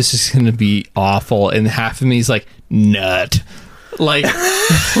like, this is going to be awful, and half of me is like, nut. Like,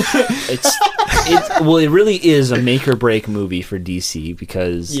 it really is a make or break movie for DC,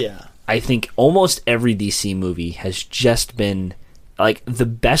 because I think almost every DC movie has just been like, the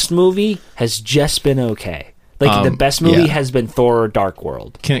best movie has just been okay. Like, the best movie has been Thor: Dark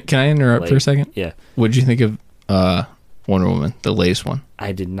World. Can I interrupt for a second? Yeah. What did you think of Wonder Woman, the latest one?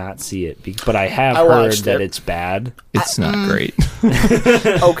 I did not see it, but I have heard that it's bad. It's not great.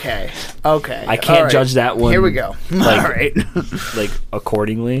 Okay. I can't judge that one. Here we go. Like, all right. Like,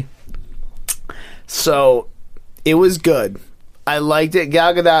 accordingly. So, it was good. I liked it.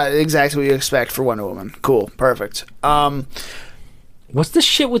 Gal Gadot, exactly what you expect for Wonder Woman. Cool. Perfect. What's the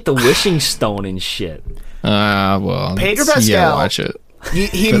shit with the wishing stone and shit? Well, Pedro Pascal. Yeah, watch it.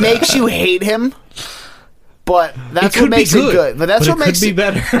 He makes you hate him. But that's what could be makes it good. But that's but what it makes could be it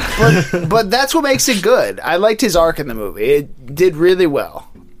better. but that's what makes it good. I liked his arc in the movie. It did really well.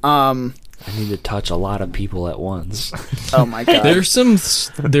 I need to touch a lot of people at once. Oh my god. There's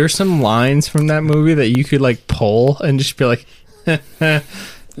some lines from that movie that you could like pull and just be like, Yeah,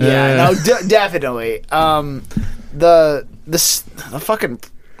 no, definitely. The fucking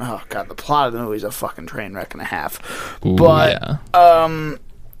the plot of the movie is a fucking train wreck and a half. Ooh, But yeah.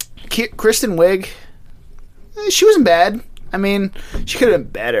 Kristen Wiig, she wasn't bad. I mean, she could have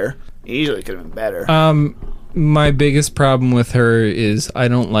been better. Easily could have been better. My biggest problem with her is I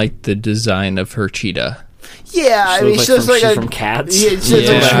don't like the design of her cheetah. Yeah, I mean, looks she's like like from Cats. Yeah, she looks like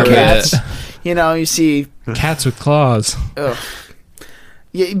Yeah, from I Cats. bet. You know, you see. Cats with claws. Ugh.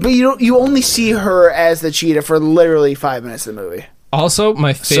 Yeah, but you only see her as the cheetah for literally 5 minutes of the movie. Also,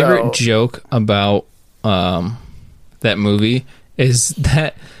 my favorite So- joke about that movie is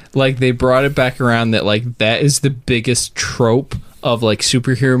that like they brought it back around that like that is the biggest trope of like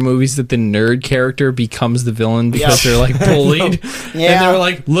superhero movies, that the nerd character becomes the villain because they're like bullied. Yeah. And they're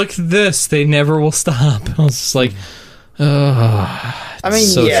like, look at this, they never will stop. I was just like, I mean,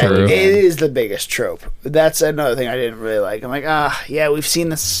 so yeah, true. it is the biggest trope. That's another thing I didn't really like. I'm like, yeah, we've seen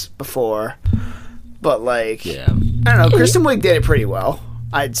this before. But, like, Yeah. I don't know. Kristen Wiig did it pretty well,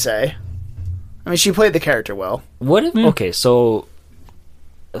 I'd say. I mean, she played the character well. What if? Okay, so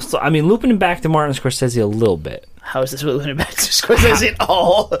I mean, looping it back to Martin Scorsese a little bit. How is this really back to Scorsese at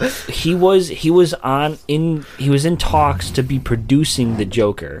all? He was in talks to be producing the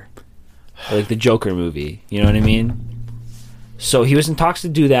Joker, like the Joker movie. You know what I mean? So he was in talks to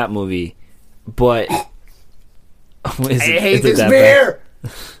do that movie, but I hate it this that beer!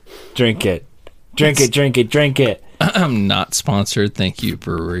 bad? Drink it. Drink it. I'm not sponsored. Thank you,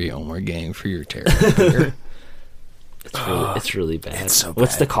 Brewery Omer Gang, for your terrible beer. It's really bad. It's so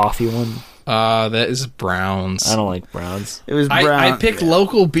What's bad. the coffee one? That is Browns. I don't like Browns. It was brown. I pick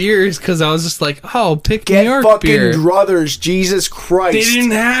local beers because I was just like, oh, pick Get New York fucking beer. druthers, Jesus Christ. They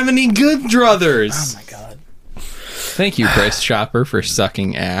didn't have any good druthers. Oh my god. Thank you, Bryce Chopper, for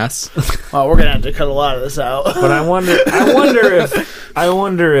sucking ass. Well, we're gonna have to cut a lot of this out. But I wonder if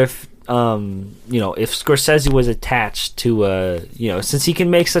if Scorsese was attached to since he can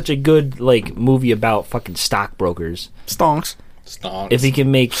make such a good like movie about fucking stockbrokers, Stonks. Stonks. if he could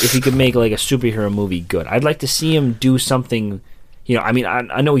make like a superhero movie good, I'd like to see him do something. I mean,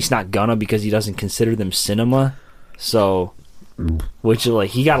 I know he's not gonna because he doesn't consider them cinema, so. Which like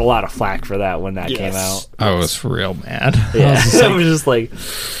he got a lot of flack for that when that came out. I was real mad. Yeah, I was just like,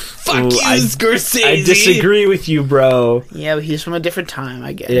 Fuck you, I Scorsese. I disagree with you, bro. Yeah, but he's from a different time.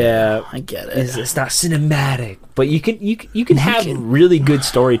 I get it. Yeah, I get it. it's not cinematic, but you can have really good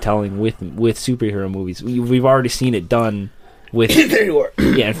storytelling with superhero movies. We've already seen it done with Infinity War.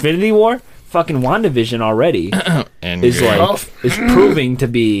 yeah, Infinity War, fucking WandaVision already And is you're- like is proving to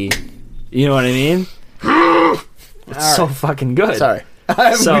be, you know what I mean? It's so fucking good. Sorry.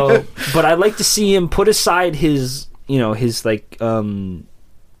 So, but I'd like to see him put aside his, his like, what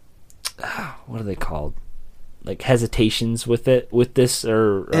are they called? Like hesitations with this,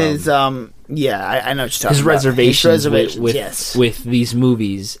 or His I know what you're talking his about. reservations, His reservations, with yes. with these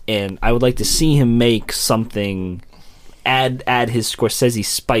movies, and I would like to see him make something, add his Scorsese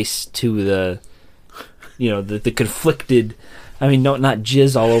spice to the, the conflicted. I mean, no, not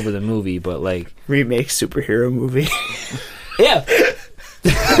jizz all over the movie, but like remake superhero movie. yeah.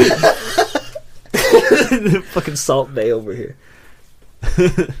 Fucking Salt Bay over here.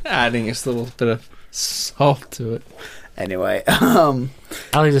 adding a little bit of salt to it. Anyway, I'd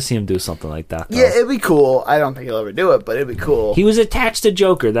like to see him do something like that. Though. yeah, it'd be cool. I don't think he'll ever do it, but it'd be cool. He was attached to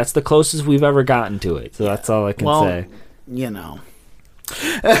Joker. That's the closest we've ever gotten to it. So that's all I can say. You know.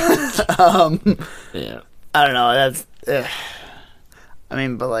 Yeah. I don't know. That's. I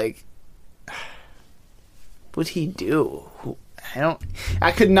mean, but like, what'd he do?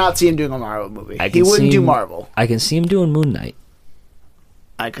 I could not see him doing a Marvel movie. I He can wouldn't see do him- Marvel. I can see him doing Moon Knight.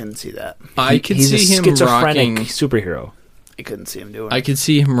 I couldn't see that. I could He's see a him schizophrenic rocking. superhero. I couldn't see him doing. I could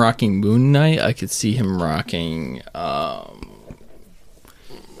see him rocking Moon Knight. I could see him rocking a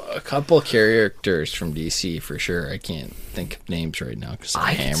couple of characters from DC for sure. I can't think of names right now because I'm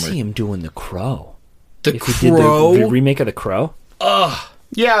I can hammered. see him doing The Crow. The If he did Crow. the remake of The Crow.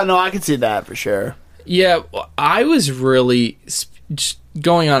 Yeah, no, I could see that for sure. Yeah, I was really just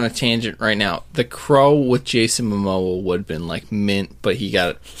going on a tangent right now. The Crow with Jason Momoa would have been like mint, but he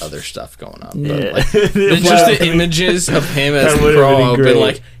got other stuff going on. But, like, just the images of him as That the would've Crow, been I would have great. been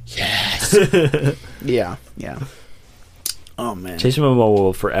like, yes. Yeah. Oh man. Jason Momoa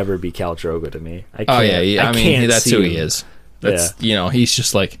will forever be Khal Drogo to me. I Oh can't, yeah, I mean can't that's see who he him. is. That's he's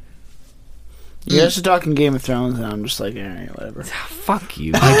just like You guys are talking Game of Thrones, and I'm just like, all right, whatever. Fuck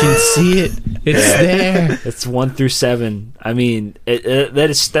you. I can see it. It's there. It's 1 through 7. I mean,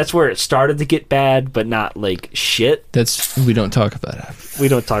 that's where it started to get bad, but not like shit. We don't talk about that. We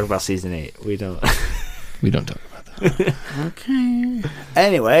don't talk about season 8. We don't. We don't talk about that. Okay.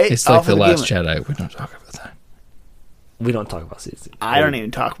 Anyway, It's like off The of Last Game Jedi. We don't talk about that. We don't talk about season. I don't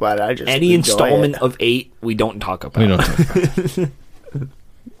even talk about it. I just Any enjoy installment it. of 8, we don't talk about. We don't talk about that.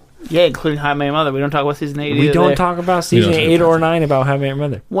 Yeah, including How I Met Your Mother. We don't talk about season 8 We either. don't talk about season don't talk 8 about or 9 about How I Met Your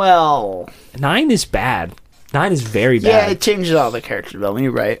Mother. Well, 9 is bad. 9 is very yeah, bad. it changes all the character development.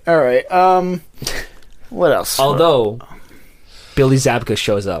 You're right. All right. What else? Although Billy Zabka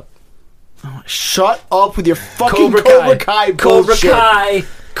shows up. Shut up with your fucking Cobra Kai bullshit.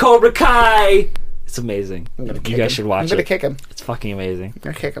 Cobra Kai. It's amazing. I'm gonna You kick guys him. should watch I'm gonna it. kick him. It's fucking amazing. I'm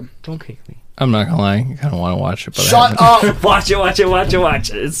gonna kick him. Don't kick me. I'm not gonna lie. I kind of want to watch it, but Shut I haven't. up. Watch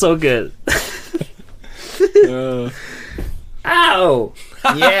it. It's so good. Ow!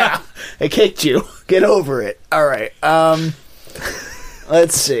 Yeah, I kicked you. Get over it. All right.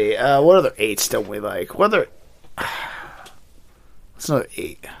 Let's see. What other 8s don't we like? What other? What's another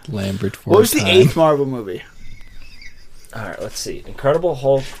 8? Lambert. What was the 8th Marvel movie? All right, let's see. Incredible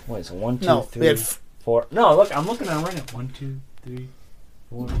Hulk. What is it? 1, 2, No, 3, we had 4. No, look, I'm looking at it right now. 1, 2, 3,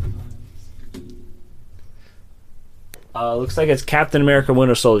 4. Looks like it's Captain America: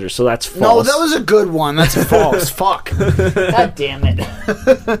 Winter Soldier. So that's false. No, that was a good one. That's false. Fuck. God damn it.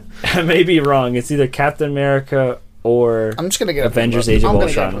 I may be wrong. It's either Captain America or I'm just gonna get Avengers: Age of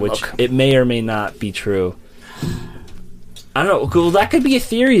Ultron, which it may or may not be true. I don't know. Well, that could be a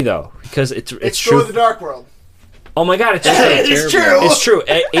theory though, because it's true. the Dark World. Oh my god, it's true. It's true. It's true.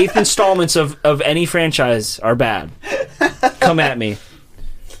 8th installments of any franchise are bad. Come at me.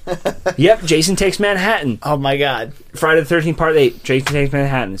 Yep, Jason Takes Manhattan. Oh my god. Friday the 13th Part 8. Jason Takes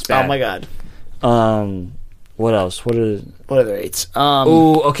Manhattan. It's bad. Oh my god. What else? What other 8s?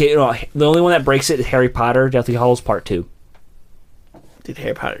 Oh, okay. No, the only one that breaks it is Harry Potter: Deathly Hallows Part 2. Dude,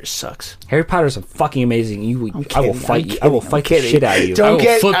 Harry Potter sucks. Harry Potter's fucking amazing. I will fight you. I will fight the kidding. shit out of you. Don't will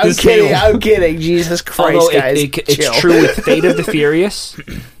get. flip I'm this kidding. table. I'm kidding. Jesus Christ, Although guys, it's chill. true with Fate of the Furious.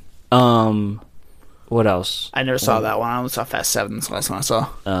 What else? I never saw that one. I only saw Fast 7. That's the last one I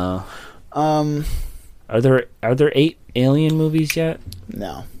saw. Are there 8 Alien movies yet?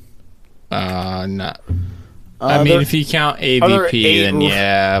 No. Not. I mean, if you count there AVP, 8 then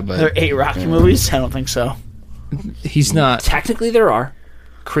yeah, but Are there 8 Rocky movies? I don't think so. he's not. Technically, there are.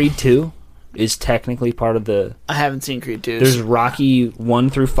 Creed 2 is technically part of the. I haven't seen Creed 2. There's Rocky 1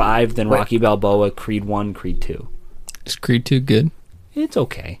 through 5, then Rocky Balboa, Creed 1, Creed 2. Is Creed 2 good? It's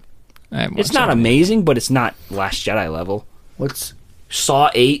okay. I haven't It's watched not that. amazing, but it's not Last Jedi level. What's Saw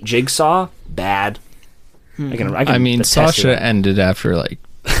 8, Jigsaw, bad. I can I mean, attest Saw to should have that. ended after like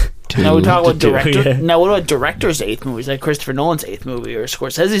 2. now we talk about to do, director. yeah. Now what about director's 8th movies? Like Christopher Nolan's 8th movie or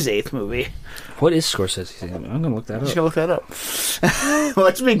Scorsese's 8th movie? What is Scorsese? I'm gonna look that I'm just up. gonna look that up.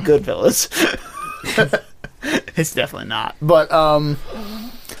 Let's be Goodfellas. It's definitely not. But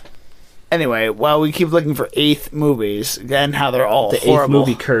anyway, while we keep looking for 8th movies and how they're all The 8th horrible.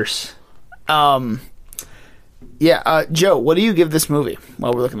 movie curse. Yeah, Joe, what do you give this movie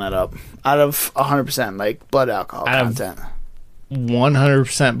while we're looking that up? Out of 100%, like blood alcohol Out of- content.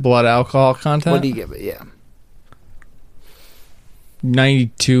 100% blood alcohol content. What do you give it? Yeah.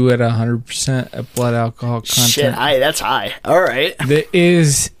 92 at 100% of blood alcohol content. Shit, that's high. All right. It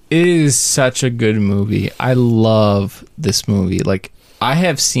is such a good movie. I love this movie. Like, I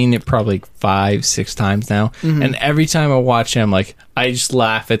have seen it probably 5-6 times now, Mm-hmm. and every time I watch it, I'm like, I just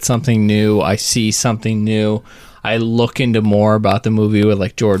laugh at something new. I see something new. I look into more about the movie with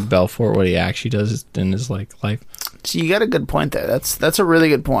like Jordan Belfort, what he actually does in his like life. So you got a good point there. That's a really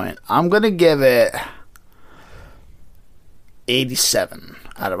good point. I'm gonna give it 87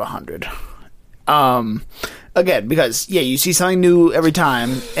 out of 100. Again, because you see something new every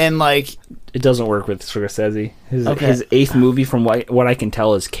time, and like It doesn't work with Scorsese. His Okay. 8th movie, from what I can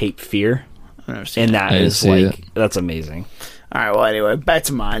tell, is Cape Fear, I never seen and it. that I didn't is see like it. that's amazing. All right. Well, anyway, back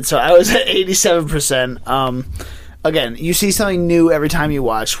to mine. So I was at 87%. Again, you see something new every time you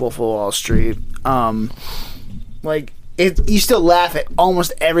watch Wolf of Wall Street. Like you still laugh at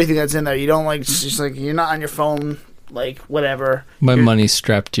almost everything that's in there. You don't like just like you're not on your phone. Like whatever. My money's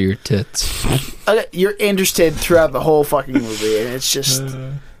strapped to your tits. You're interested throughout the whole fucking movie, and it's just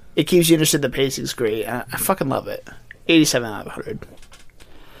it keeps you interested. The pacing's great. I fucking love it. 87 out of 100.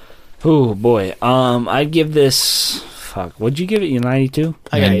 Oh boy. I'd give this. Fuck. What'd you give it? You 92?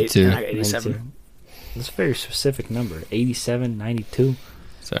 I got 92. I got 87. That's a very specific number. 87, 92.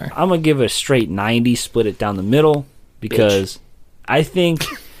 Sorry. I'm gonna give it a straight 90. Split it down the middle because I think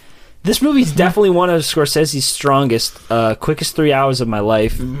This movie's definitely one of Scorsese's strongest, quickest 3 hours of my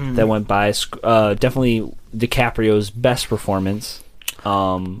life that went by. Definitely DiCaprio's best performance.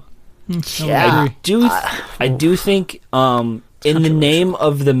 Yeah. I do think, in the name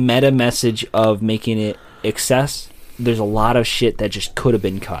of the meta message of making it excess, there's a lot of shit that just could have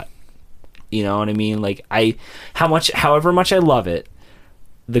been cut. You know what I mean? Like, however much I love it,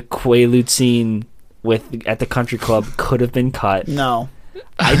 the Quaalude scene at the country club could have been cut. No.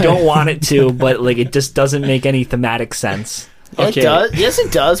 I don't want it to, but like, it just doesn't make any thematic sense. It does. Yes,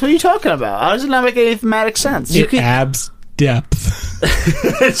 it does. What are you talking about? How does it not make any thematic sense? It abs depth.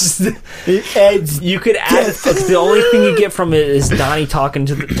 You could add the only thing you get from it is Donnie talking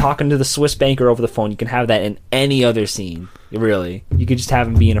to the Swiss banker over the phone. You can have that in any other scene. Really, you could just have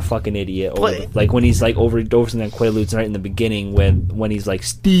him being a fucking idiot, like when he's like overdosing on Quaaludes right in the beginning when he's like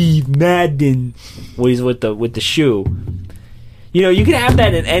Steve Madden, when he's with the shoe. You know, you could have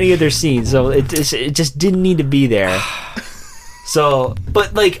that in any other scene. So it just didn't need to be there. So,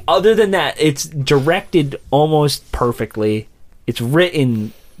 but like, other than that, it's directed almost perfectly. It's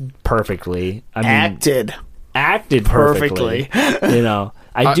written perfectly. I mean, acted perfectly. You know,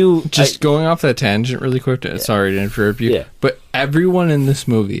 going off that tangent really quick. Sorry to interrupt you. Yeah. But everyone in this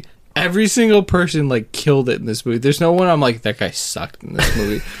movie, every single person like killed it in this movie. There's no one I'm like, that guy sucked in this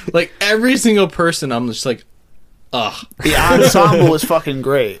movie. Like, every single person, I'm just like, ugh. The ensemble was fucking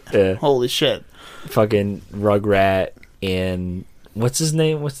great. Yeah. Holy shit. Fucking Rugrat and what's his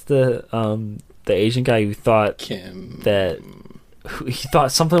name? What's the Asian guy who thought he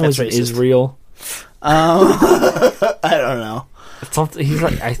thought something was racist. Israel? I don't know. Something he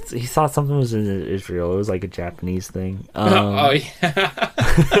thought something was in Israel. It was like a Japanese thing. Oh yeah.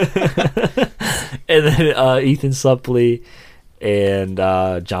 And then Ethan Suplee and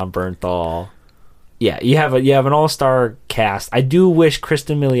John Bernthal. Yeah, you have an all-star cast. I do wish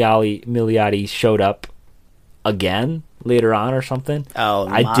Kristen Milioti showed up again later on or something. Oh,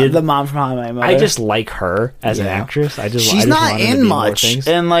 the mom from How I Met Your Mother. I just like her as an actress. She's not in much,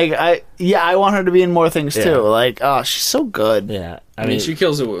 and like I want her to be in more things too. Like, oh, she's so good. Yeah, I mean, she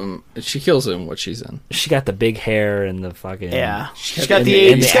kills it. She kills it in what she's in. She got the big hair and the fucking She's got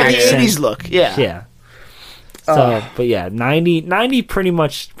the 80s look. Yeah. So, but yeah, 90 pretty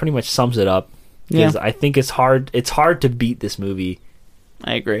much sums it up. Because I think it's hard to beat this movie.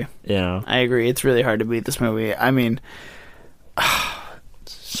 I agree. You know? I agree. It's really hard to beat this movie. I mean,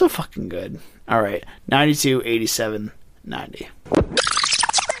 so fucking good. All right. 92, 87, 90. All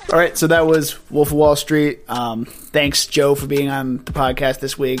right. So that was Wolf of Wall Street. Thanks, Joe, for being on the podcast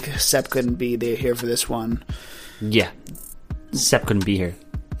this week. Sepp couldn't be here for this one. Yeah. Sepp couldn't be here.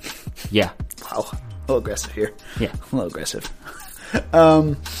 Yeah. Wow. A little aggressive here. Yeah. A little aggressive.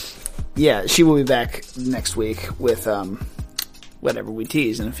 Yeah, she will be back next week with whatever we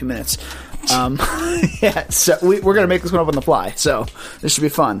tease in a few minutes. Yeah, so we're going to make this one up on the fly, so this should be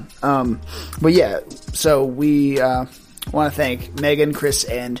fun. But yeah, so we want to thank Megan, Chris,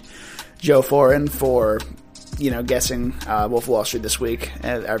 and Joe Foran for, guessing Wolf of Wall Street this week.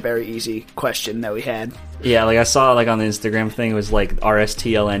 Our very easy question that we had. Yeah, like I saw like on the Instagram thing, it was like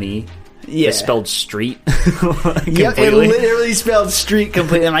RSTLNE. Yeah. It spelled street. Yeah, it literally spelled street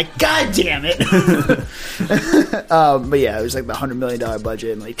completely. I'm like, God damn it. But yeah, it was like the $100 million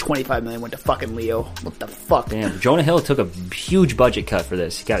budget, and like $25 million went to fucking Leo. What the fuck? Damn, Jonah Hill took a huge budget cut for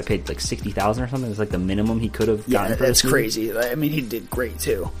this. He got paid like $60,000 or something. It was like the minimum he could have gotten. Yeah, that's crazy. I mean, he did great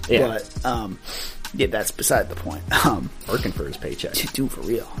too. Yeah. But yeah, that's beside the point. Working for his paycheck. Dude, for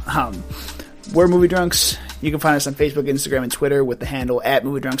real. We're Movie Drunks. You can find us on Facebook, Instagram, and Twitter with the handle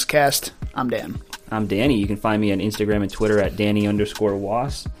 @MovieDrunksCast. I'm Dan. I'm Danny. You can find me on Instagram and Twitter at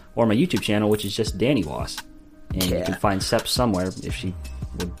Danny_Was, or my YouTube channel, which is just Danny Was. And you can find Sepp somewhere if she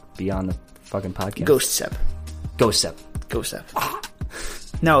would be on the fucking podcast. Ghost Sepp. Ghost Sepp. Ghost Sepp.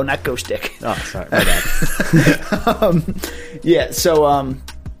 No, not Ghost Dick. Oh, sorry. My bad. Yeah, so,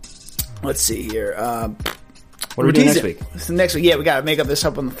 let's see here. What are we doing next week? So next week, yeah, we gotta make up this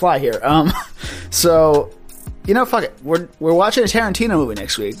up on the fly here. So, fuck it. We're watching a Tarantino movie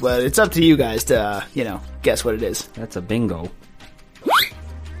next week, but it's up to you guys to, guess what it is. That's a bingo.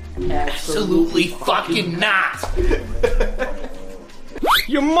 Absolutely fucking not.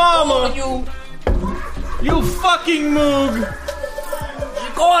 Your mama. You fucking moog.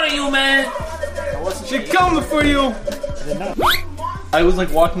 She calling you, man. She coming for you. I was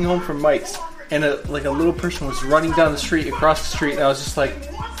like walking home from Mike's, and a little person was running down the street, across the street, and I was just like,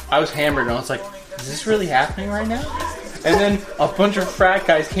 I was hammered, and I was like, is this really happening right now? And then a bunch of frat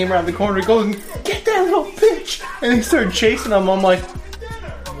guys came around the corner going, get that little bitch! And they started chasing them. I'm like,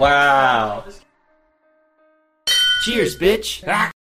 wow. Cheers, bitch.